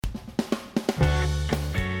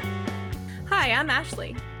Hi, I'm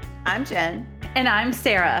Ashley. I'm Jen. And I'm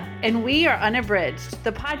Sarah. And we are Unabridged,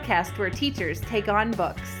 the podcast where teachers take on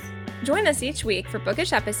books. Join us each week for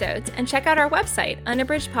bookish episodes and check out our website,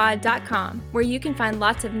 unabridgedpod.com, where you can find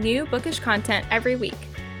lots of new bookish content every week.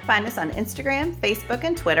 Find us on Instagram, Facebook,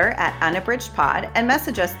 and Twitter at unabridgedpod and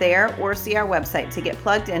message us there or see our website to get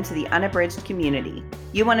plugged into the Unabridged community.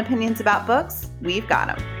 You want opinions about books? We've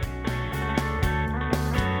got them.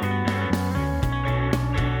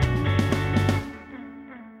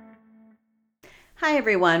 Hi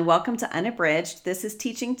everyone, welcome to Unabridged. This is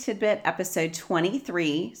Teaching Tidbit episode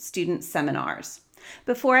 23, Student Seminars.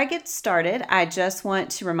 Before I get started, I just want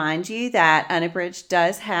to remind you that Unabridged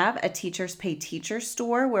does have a Teachers Pay Teachers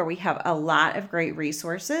store where we have a lot of great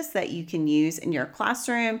resources that you can use in your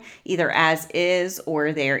classroom, either as is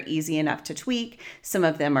or they're easy enough to tweak. Some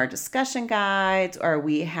of them are discussion guides, or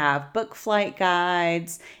we have book flight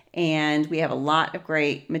guides, and we have a lot of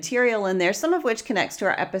great material in there, some of which connects to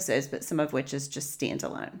our episodes, but some of which is just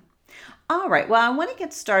standalone. All right, well, I want to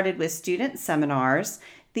get started with student seminars.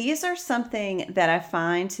 These are something that I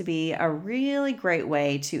find to be a really great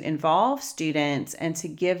way to involve students and to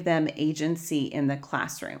give them agency in the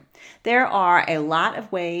classroom. There are a lot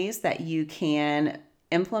of ways that you can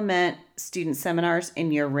implement student seminars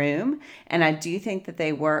in your room, and I do think that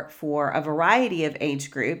they work for a variety of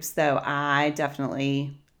age groups, though I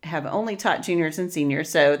definitely have only taught juniors and seniors,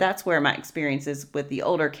 so that's where my experience is with the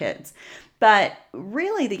older kids. But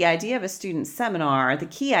really, the idea of a student seminar, the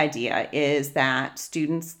key idea is that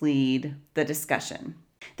students lead the discussion.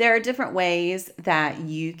 There are different ways that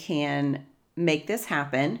you can make this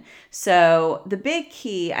happen. So the big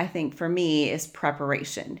key, I think, for me is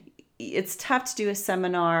preparation. It's tough to do a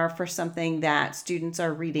seminar for something that students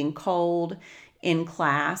are reading cold in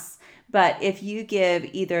class. But if you give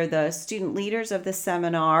either the student leaders of the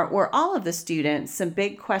seminar or all of the students some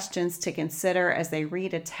big questions to consider as they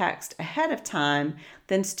read a text ahead of time,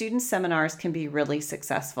 then student seminars can be really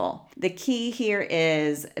successful. The key here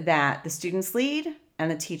is that the students lead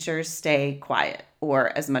and the teachers stay quiet,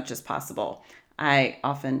 or as much as possible. I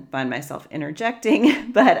often find myself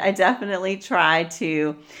interjecting, but I definitely try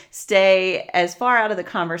to stay as far out of the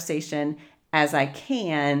conversation as I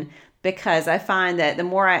can, because I find that the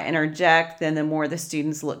more I interject, then the more the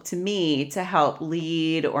students look to me to help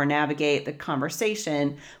lead or navigate the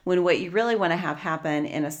conversation, when what you really want to have happen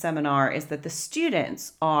in a seminar is that the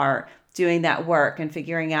students are doing that work and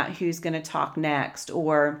figuring out who's going to talk next,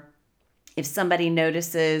 or if somebody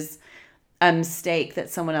notices a mistake that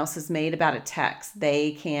someone else has made about a text,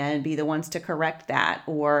 they can be the ones to correct that,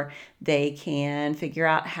 or they can figure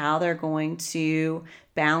out how they're going to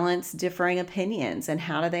balance differing opinions and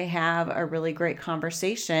how do they have a really great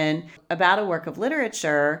conversation about a work of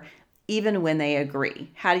literature, even when they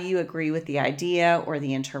agree. How do you agree with the idea or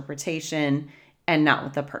the interpretation and not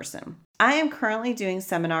with the person? I am currently doing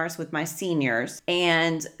seminars with my seniors,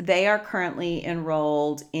 and they are currently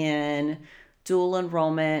enrolled in dual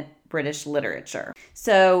enrollment British literature.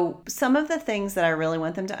 So some of the things that I really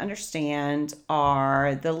want them to understand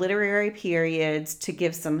are the literary periods, to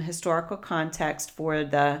give some historical context for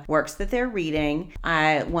the works that they're reading.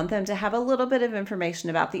 I want them to have a little bit of information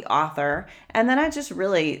about the author. And then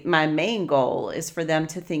my main goal is for them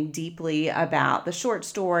to think deeply about the short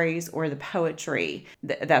stories or the poetry.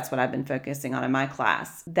 That's what I've been focusing on in my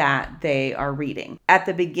class that they are reading. At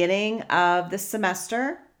the beginning of the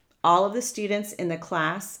semester, all of the students in the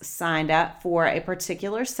class signed up for a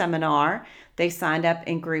particular seminar. They signed up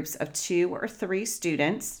in groups of 2 or 3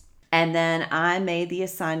 students. And then I made the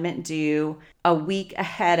assignment due a week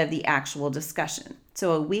ahead of the actual discussion.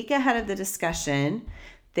 So a week ahead of the discussion,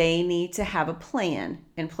 they need to have a plan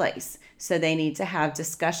in place. So they need to have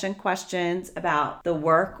discussion questions about the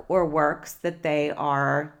work or works that they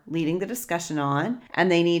are leading the discussion on.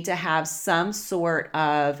 And they need to have some sort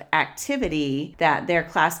of activity that their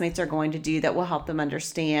classmates are going to do that will help them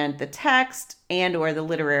understand the text and or the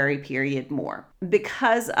literary period more.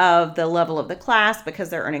 Because of the level of the class, because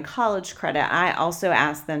they're earning college credit, I also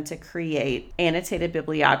asked them to create annotated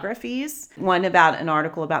bibliographies, one about an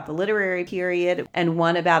article about the literary period and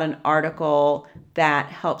one about an article that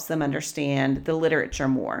helps them understand the literature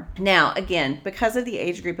more. Now, again, because of the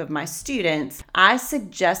age group of my students, I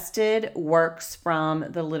suggested works from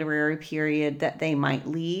the literary period that they might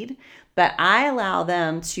lead, but I allow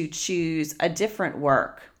them to choose a different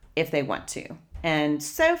work if they want to. And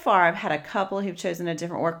so far, I've had a couple who've chosen a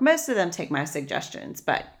different work. Most of them take my suggestions,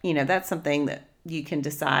 but that's something that you can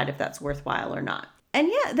decide if that's worthwhile or not. And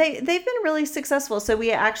yeah, they've been really successful. So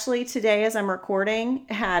we actually today, as I'm recording,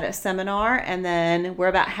 had a seminar, and then we're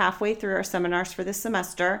about halfway through our seminars for this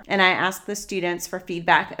semester. And I asked the students for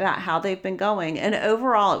feedback about how they've been going. And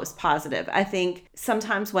overall, it was positive. I think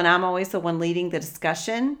sometimes when I'm always the one leading the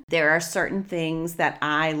discussion, there are certain things that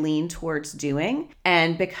I lean towards doing.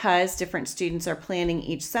 And because different students are planning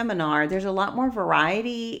each seminar, there's a lot more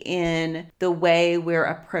variety in the way we're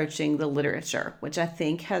approaching the literature, which I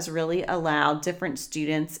think has really allowed different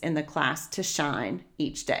students in the class to shine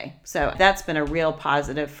each day. So that's been a real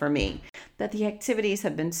positive for me. But the activities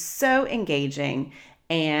have been so engaging,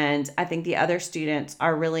 and I think the other students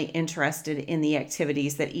are really interested in the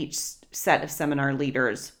activities that each set of seminar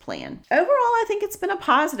leaders plan. Overall, I think it's been a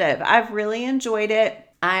positive. I've really enjoyed it.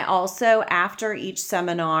 I also, after each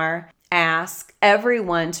seminar, ask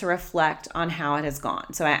everyone to reflect on how it has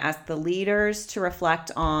gone. So I asked the leaders to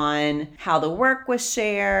reflect on how the work was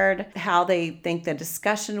shared, how they think the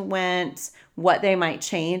discussion went, what they might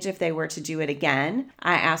change if they were to do it again.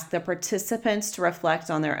 I asked the participants to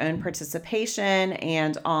reflect on their own participation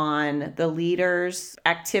and on the leaders'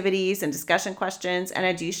 activities and discussion questions. And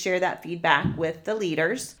I do share that feedback with the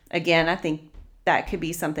leaders. Again, I think that could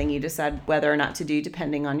be something you decide whether or not to do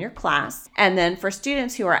depending on your class. And then for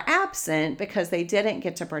students who are absent because they didn't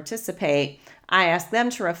get to participate, I asked them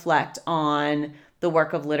to reflect on the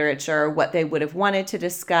work of literature, what they would have wanted to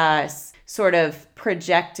discuss, sort of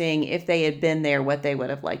projecting if they had been there, what they would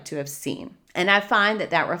have liked to have seen. And I find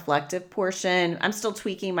that reflective portion, I'm still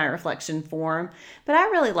tweaking my reflection form, but I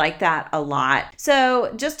really like that a lot.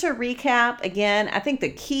 So just to recap, again, I think the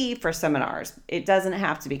key for seminars, it doesn't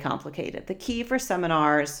have to be complicated. The key for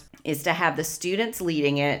seminars is to have the students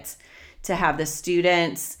leading it, to have the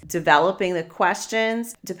students developing the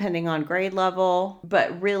questions depending on grade level,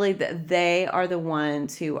 but really that they are the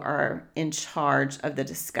ones who are in charge of the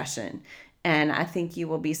discussion. And I think you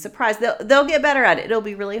will be surprised. They'll get better at it. It'll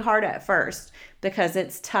be really hard at first because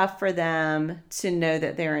it's tough for them to know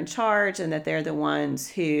that they're in charge and that they're the ones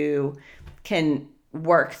who can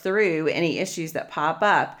work through any issues that pop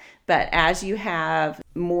up. But as you have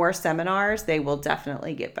more seminars, they will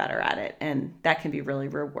definitely get better at it. And that can be really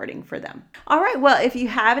rewarding for them. All right. Well, if you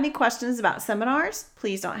have any questions about seminars,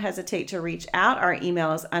 please don't hesitate to reach out. Our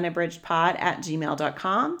email is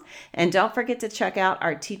unabridgedpod@gmail.com. And don't forget to check out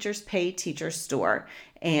our Teachers Pay Teachers store.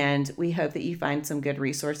 And we hope that you find some good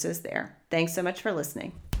resources there. Thanks so much for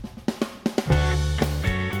listening.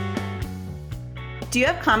 Do you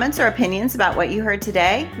have comments or opinions about what you heard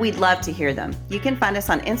today? We'd love to hear them. You can find us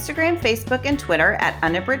on Instagram, Facebook, and Twitter at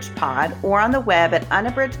unabridgedpod or on the web at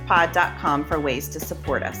unabridgedpod.com for ways to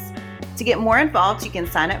support us. To get more involved, you can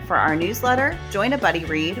sign up for our newsletter, join a buddy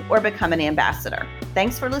read, or become an ambassador.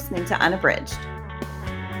 Thanks for listening to Unabridged.